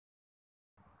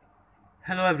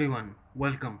Hello everyone,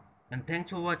 welcome and thanks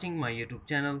for watching my YouTube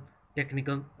channel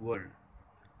Technical World.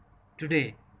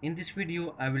 Today in this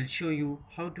video I will show you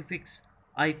how to fix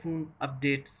iPhone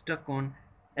update stuck on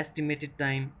estimated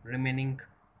time remaining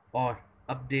or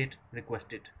update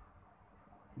requested.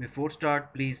 Before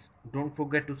start, please don't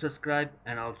forget to subscribe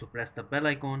and also press the bell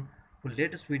icon for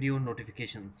latest video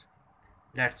notifications.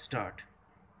 Let's start.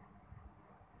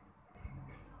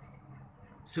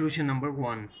 Solution number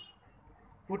 1.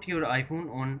 Put your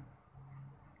iPhone on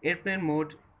airplane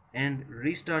mode and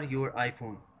restart your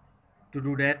iPhone. To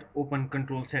do that, open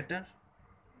Control Center,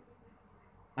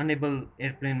 enable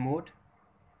airplane mode,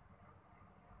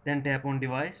 then tap on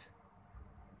device,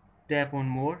 tap on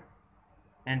more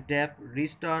and tap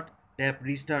restart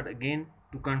again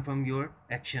to confirm your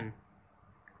action.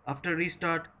 After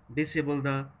restart, disable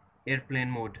the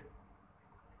airplane mode.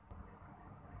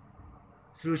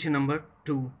 Solution number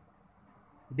 2.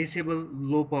 Disable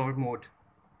low power mode.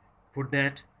 For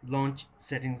that, launch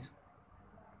settings,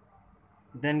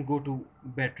 then go to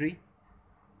battery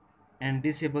and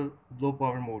disable low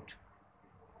power mode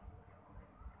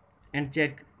and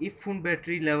check if phone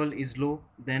battery level is low,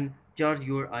 then charge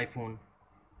your iPhone.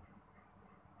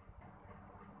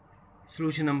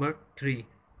 Solution number 3.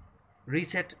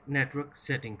 Reset network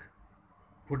setting.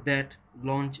 For that,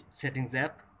 launch settings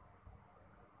app,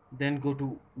 then go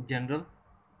to general,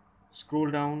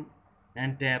 scroll down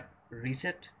and tap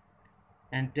reset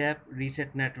and tap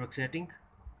reset network setting.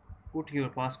 Put your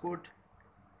passcode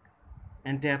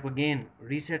and tap again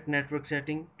reset network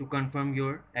setting to confirm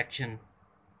your action.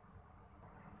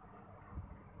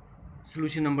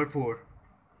 Solution number 4.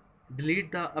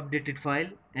 Delete the updated file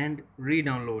and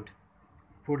re-download.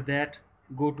 For that,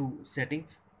 go to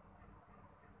settings,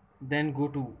 then go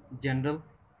to general,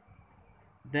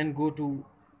 then go to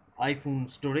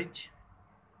iPhone storage,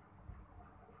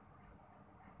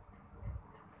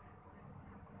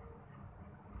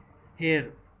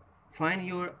 here find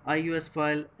your iOS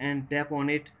file and tap on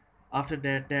it. After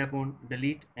that, tap on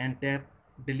delete and tap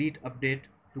delete update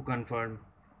to confirm.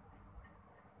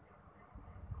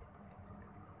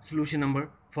 Solution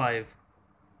number 5.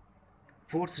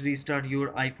 Force restart your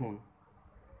iPhone.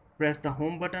 Press the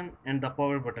home button and the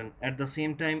power button at the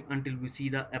same time until we see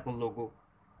the Apple logo,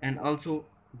 and also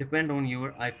depend on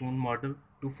your iPhone model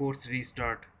to force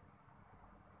restart.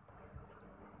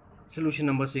 Solution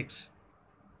number 6.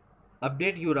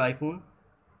 Update your iPhone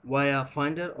via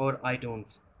Finder or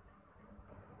iTunes.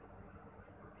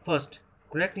 First,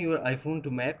 connect your iPhone to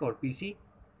Mac or PC,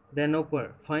 then open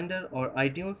Finder or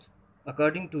iTunes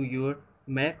according to your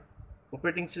Mac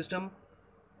operating system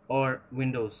or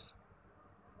Windows.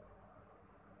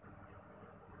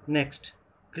 Next,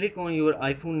 click on your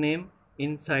iPhone name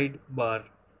in sidebar.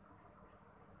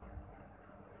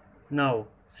 Now,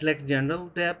 select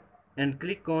General tab and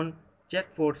click on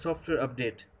Check for software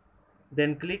update.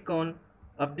 Then click on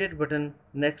Update button.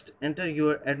 Next, enter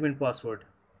your admin password.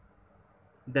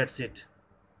 That's it.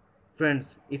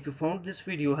 Friends, if you found this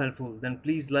video helpful, then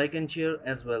please like and share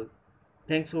as well.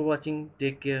 Thanks for watching.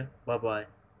 Take care. Bye bye.